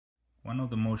One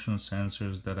of the motion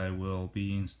sensors that I will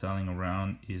be installing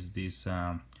around is this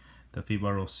the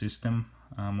fibaro system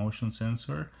motion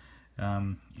sensor.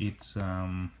 It's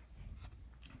a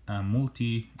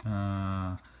multi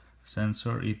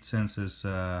sensor. It senses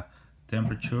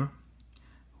temperature,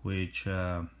 which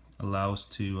allows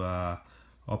to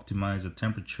optimize the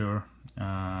temperature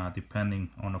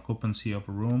depending on occupancy of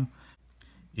a room.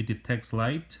 It detects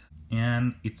light,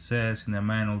 and it says in the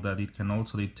manual that it can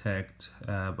also detect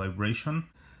vibration.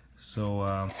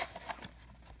 So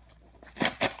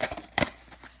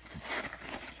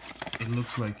it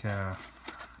looks like a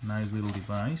nice little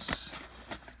device.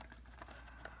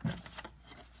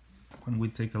 When we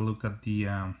take a look at the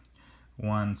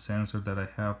one sensor that I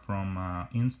have from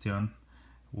Insteon,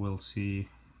 we'll see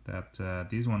that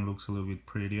this one looks a little bit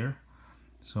prettier.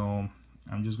 So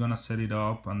I'm just gonna set it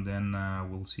up, and then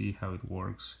we'll see how it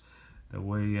works. The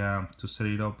way to set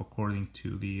it up according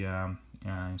to the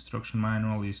instruction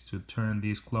manual is to turn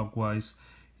this clockwise.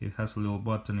 It has a little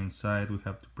button inside. We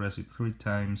have to press it 3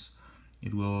 times.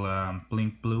 It will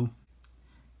blink blue,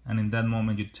 and in that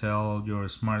moment you tell your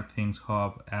Smartthings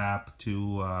Hub app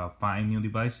to find new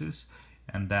devices,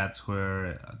 and that's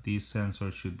where these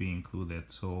sensors should be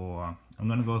included. So I'm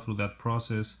gonna go through that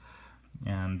process,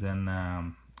 and then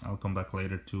I'll come back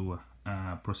later to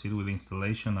proceed with the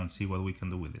installation and see what we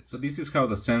can do with it. So this is how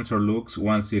the sensor looks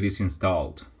once it is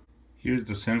installed. Here's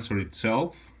the sensor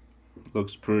itself.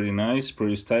 Looks pretty nice,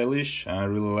 pretty stylish. I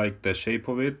really like the shape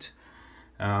of it.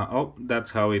 Oh, that's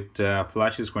how it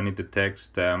flashes when it detects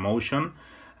the motion.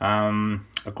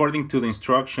 According to the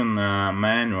instruction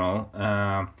manual,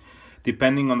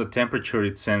 depending on the temperature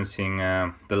it's sensing,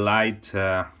 the light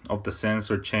of the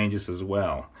sensor changes as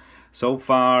well. So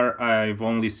far I've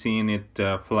only seen it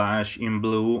flash in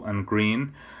blue and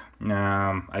green.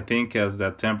 I think as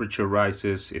the temperature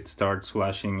rises it starts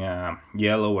flashing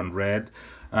yellow and red,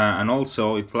 and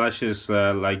also it flashes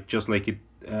just like it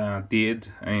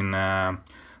did in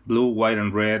blue, white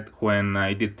and red when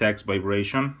it detects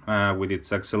vibration with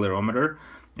its accelerometer,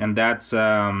 and that's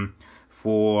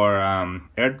for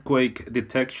earthquake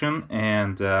detection,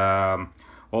 and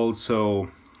also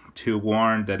to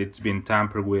warn that it's been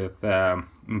tampered with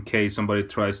in case somebody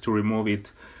tries to remove it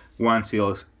once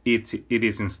it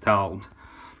is installed.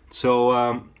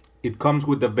 So it comes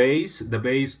with the base. The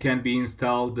base can be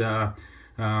installed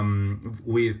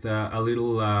with a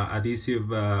little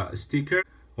adhesive sticker,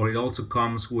 or it also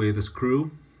comes with a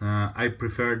screw. I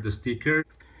prefer the sticker,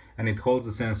 and it holds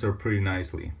the sensor pretty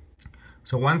nicely.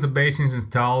 So once the base is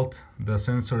installed, the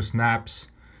sensor snaps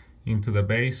into the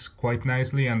base quite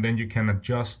nicely, and then you can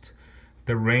adjust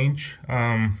the range,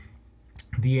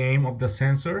 the aim of the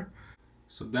sensor.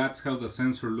 So that's how the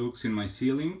sensor looks in my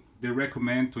ceiling. They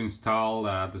recommend to install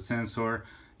the sensor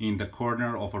in the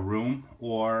corner of a room,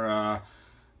 or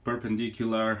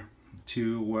perpendicular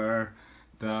to where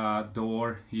the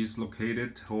door is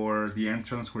located, or the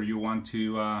entrance where you want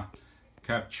to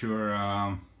capture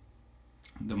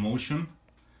the motion.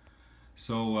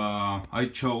 So I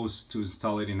chose to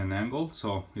install it in an angle,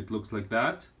 so it looks like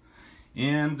that.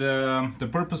 And the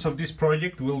purpose of this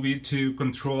project will be to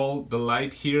control the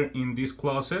light here in this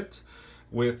closet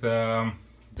with that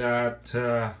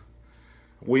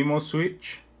Wemo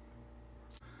switch.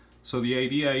 So the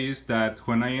idea is that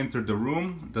when I enter the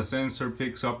room, the sensor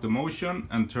picks up the motion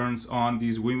and turns on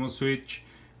this Wemo switch,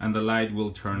 and the light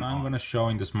will turn on. I'm going to show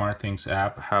in the Smartthings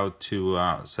app how to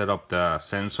set up the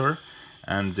sensor,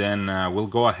 and then we'll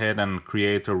go ahead and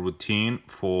create a routine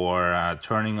for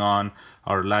turning on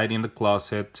our light in the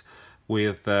closet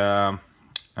with the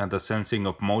sensing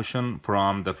of motion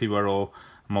from the fibaro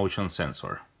motion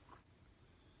sensor.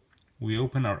 We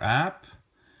open our app,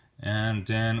 and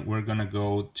then we're gonna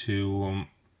go to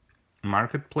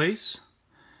Marketplace,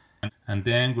 and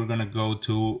then we're gonna go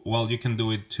to, well, you can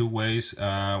do it 2 ways.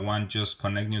 One, just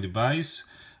connect new device,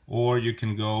 or you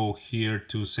can go here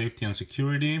to Safety and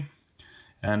Security,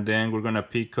 and then we're gonna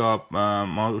pick up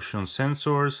motion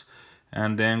sensors,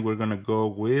 and then we're gonna go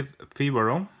with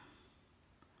fibaro,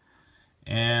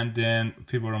 and then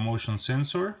fibaro motion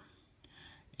sensor,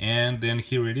 and then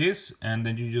here it is, and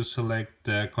then you just select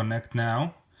connect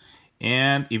now.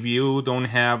 And if you don't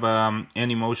have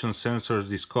any motion sensors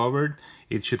discovered,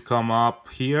 it should come up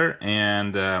here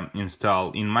and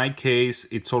install. In my case,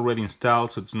 it's already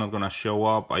installed, so it's not gonna show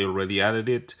up. I already added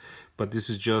it, but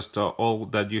this is just all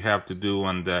that you have to do,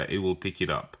 and it will pick it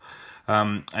up.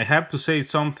 I have to say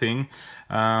something.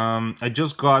 I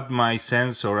just got my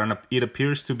sensor, and it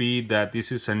appears to be that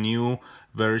this is a new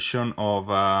version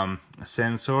of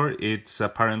sensor. It's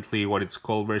apparently what it's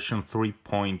called version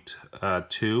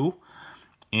 3.2,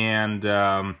 and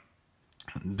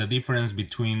the difference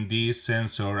between this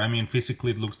sensor, I mean,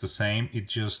 physically it looks the same,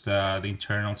 it's just the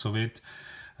internals of it,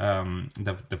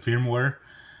 the firmware.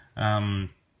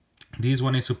 This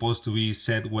one is supposed to be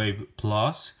Z-Wave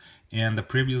Plus, and the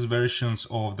previous versions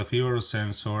of the fibaro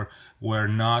sensor were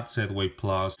not Z-Wave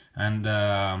Plus. And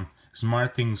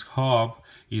Smartthings Hub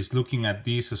is looking at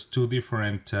these as two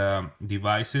different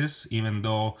devices, even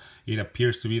though it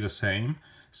appears to be the same.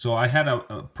 So I had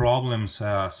problems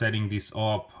setting this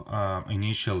up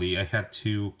initially. I had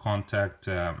to contact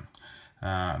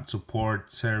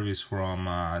support service from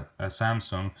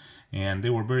Samsung, and they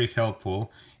were very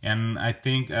helpful. And I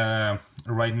think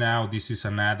right now this is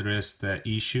an addressed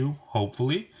issue,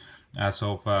 hopefully, as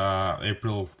of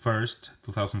April 1st,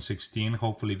 2016.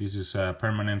 Hopefully this is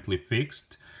permanently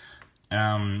fixed.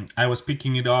 I was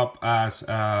picking it up as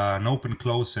an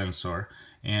open-close sensor,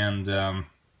 and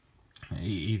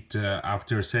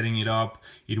after setting it up,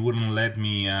 it wouldn't let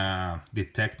me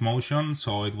detect motion,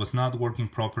 so it was not working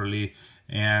properly,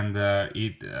 and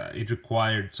it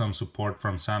required some support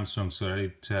from Samsung so that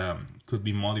it could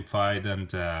be modified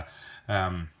and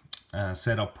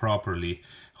set up properly.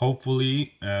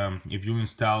 Hopefully, if you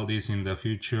install this in the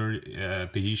future,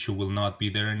 the issue will not be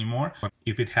there anymore. But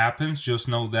if it happens, just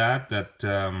know that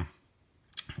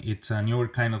it's a newer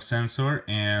kind of sensor,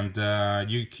 and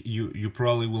you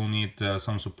probably will need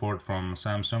some support from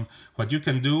Samsung. What you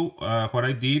can do, what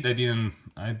I did, I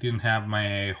didn't have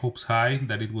my hopes high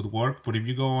that it would work, but if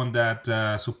you go on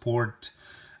that support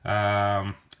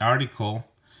article,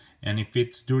 and if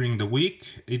it's during the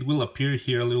week, it will appear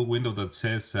here a little window that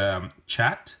says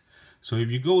chat. So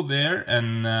if you go there,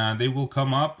 and they will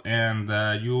come up, and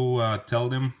you tell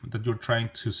them that you're trying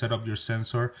to set up your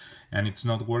sensor and it's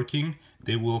not working,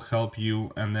 they will help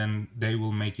you, and then they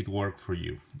will make it work for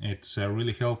you. It's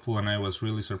really helpful, and I was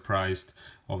really surprised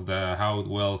of how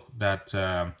well that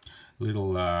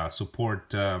little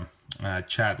support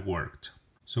chat worked.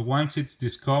 So once it's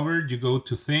discovered, you go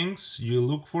to things, you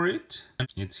look for it.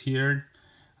 It's here.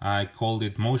 I called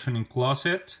it motion in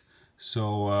closet.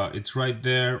 So it's right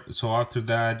there. So after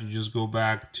that, you just go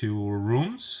back to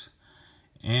rooms,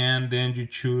 and then you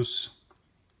choose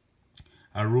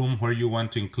a room where you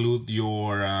want to include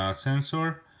your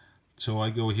sensor. So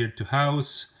I go here to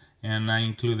house, and I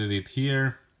included it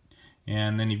here.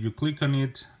 And then if you click on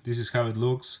it, this is how it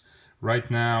looks.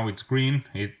 Right now it's green.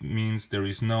 It means there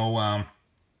is no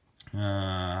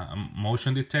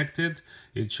motion detected.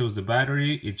 It shows the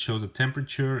battery, it shows the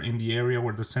temperature in the area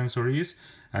where the sensor is,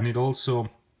 and it also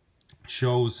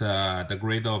shows the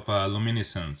grade of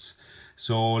luminescence.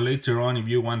 So later on, if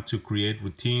you want to create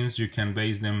routines, you can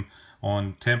base them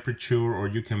on temperature, or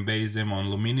you can base them on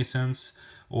luminescence,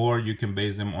 or you can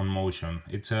base them on motion.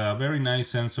 It's a very nice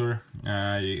sensor.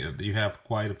 You have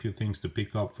quite a few things to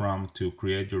pick up from to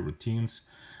create your routines.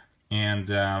 And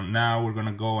now we're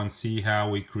gonna go and see how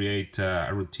we create a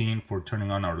routine for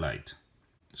turning on our light.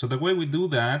 So the way we do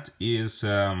that is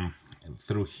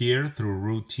through here, through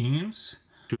routines.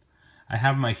 I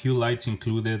have my hue lights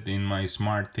included in my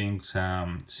Smartthings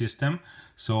system.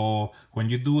 So when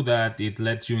you do that, it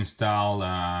lets you install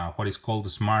what is called the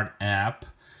Smart app.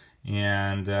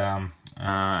 And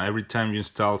every time you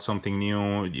install something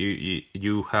new,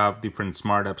 you have different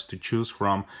smart apps to choose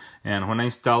from. And when I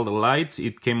installed the lights,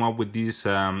 it came up with this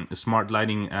smart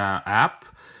lighting app.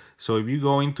 So if you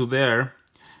go into there,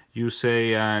 you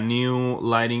say new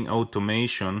lighting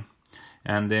automation,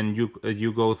 and then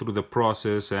you go through the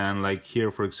process. And like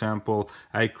here, for example,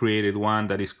 I created one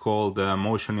that is called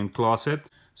motion in closet.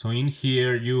 So in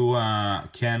here you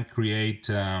can create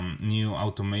new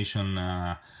automation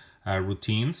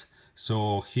routines.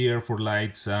 So here for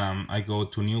lights, I go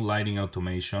to new lighting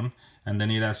automation, and then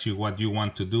it asks you what you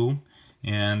want to do,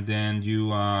 and then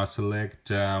you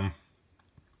select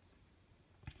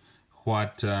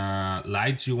what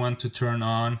lights you want to turn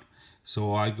on.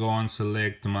 So I go and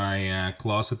select my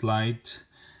closet light.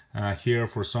 Here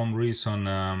for some reason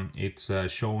it's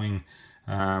showing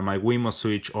my Wemo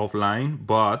switch offline,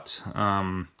 but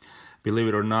believe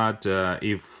it or not,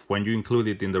 if when you include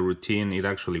it in the routine, it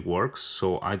actually works.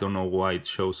 So I don't know why it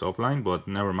shows offline, but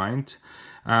never mind.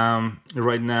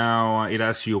 Right now it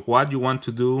asks you what you want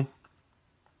to do.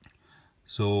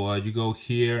 So you go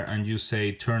here and you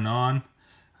say turn on.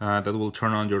 That will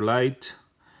turn on your light.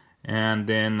 And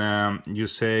then you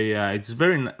say it's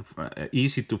very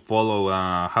easy to follow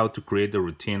how to create the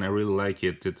routine. I really like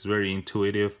it. It's very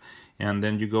intuitive. And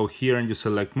then you go here and you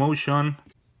select motion.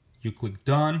 You click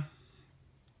done.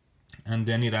 and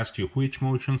then it asks you which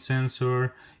motion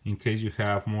sensor. In case you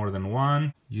have more than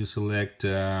one, you select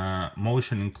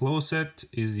motion in closet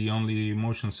is the only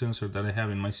motion sensor that I have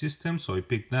in my system, so I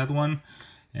picked that one.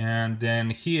 And then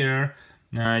here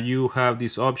you have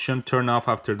this option, turn off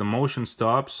after the motion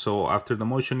stops. So after the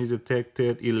motion is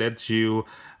detected, it lets you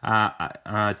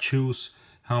choose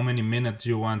how many minutes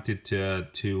you want it to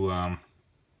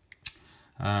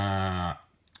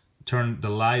turn the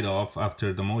light off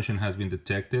after the motion has been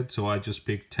detected. So I just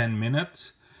picked 10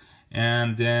 minutes.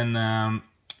 And then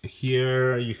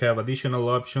here you have additional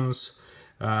options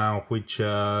which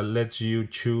lets you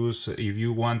choose if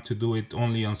you want to do it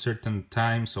only on certain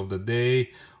times of the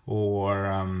day or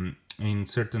in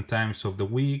certain times of the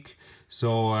week.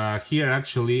 So here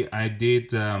actually I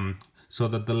did so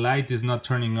that the light is not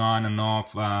turning on and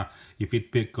off if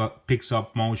it picks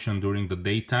up motion during the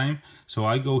daytime. So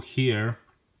I go here,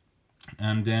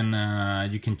 and then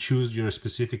you can choose your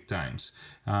specific times.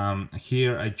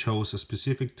 Here I chose a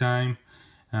specific time,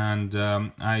 and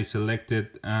I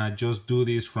selected just do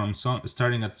this from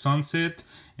starting at sunset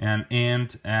and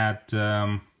end at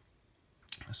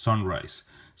sunrise.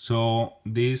 So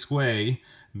this way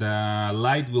the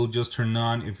light will just turn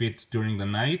on if it's during the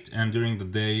night, and during the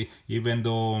day, even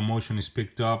though motion is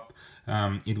picked up,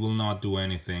 it will not do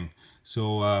anything.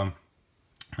 So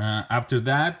after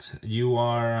that,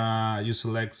 you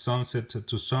select sunset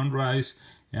to sunrise,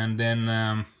 and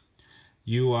then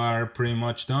you are pretty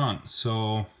much done.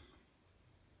 So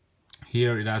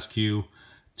here it asks you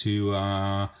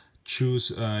to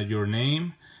choose your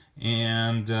name,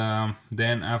 and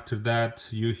then after that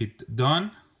you hit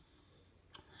done,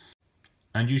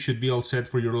 and you should be all set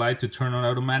for your light to turn on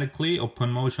automatically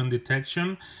upon motion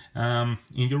detection in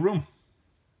your room.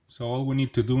 So all we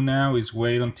need to do now is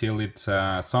wait until it's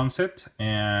sunset,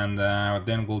 and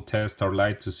then we'll test our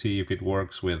light to see if it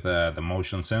works with the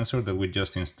motion sensor that we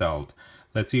just installed.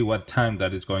 Let's see what time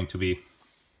that is going to be.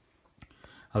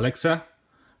 Alexa,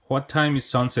 what time is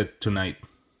sunset tonight?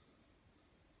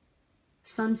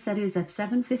 Sunset is at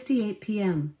 7:58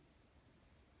 p.m.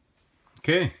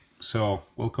 Okay, so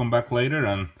we'll come back later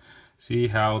and see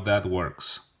how that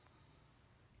works.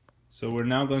 So we're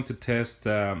now going to test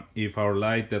if our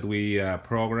light that we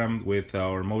programmed with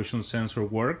our motion sensor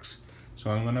works.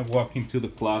 So I'm going to walk into the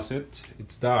closet.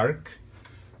 It's dark.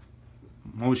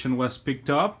 Motion was picked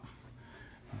up.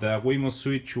 The Wemo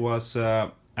switch was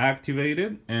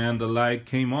activated and the light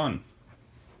came on.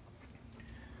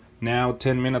 Now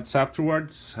 10 minutes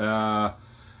afterwards, the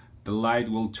light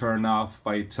will turn off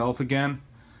by itself again.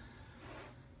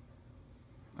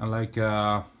 And like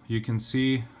you can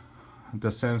see, the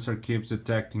sensor keeps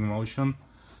detecting motion.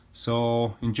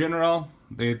 So in general,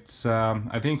 it's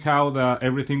I think how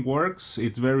everything works.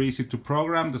 It's very easy to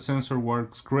program. The sensor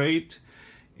works great,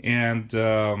 and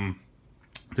the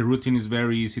routine is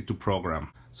very easy to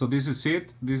program. So this is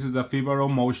it. This is the fibaro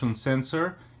motion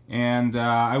sensor, and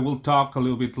I will talk a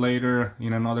little bit later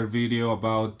in another video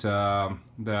about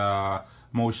the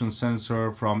motion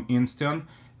sensor from Instion,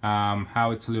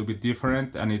 how it's a little bit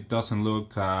different and it doesn't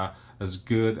look as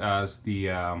good as the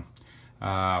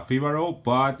fibaro,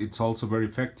 but it's also very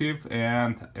effective,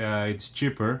 and it's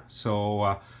cheaper,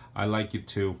 so I like it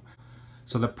too.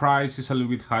 So the price is a little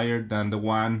bit higher than the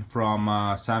one from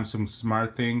Samsung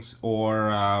Smartthings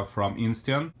or from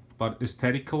Instion, but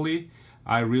aesthetically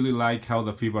I really like how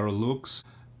the fibaro looks,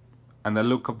 and the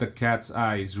look of the cat's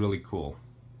eye is really cool.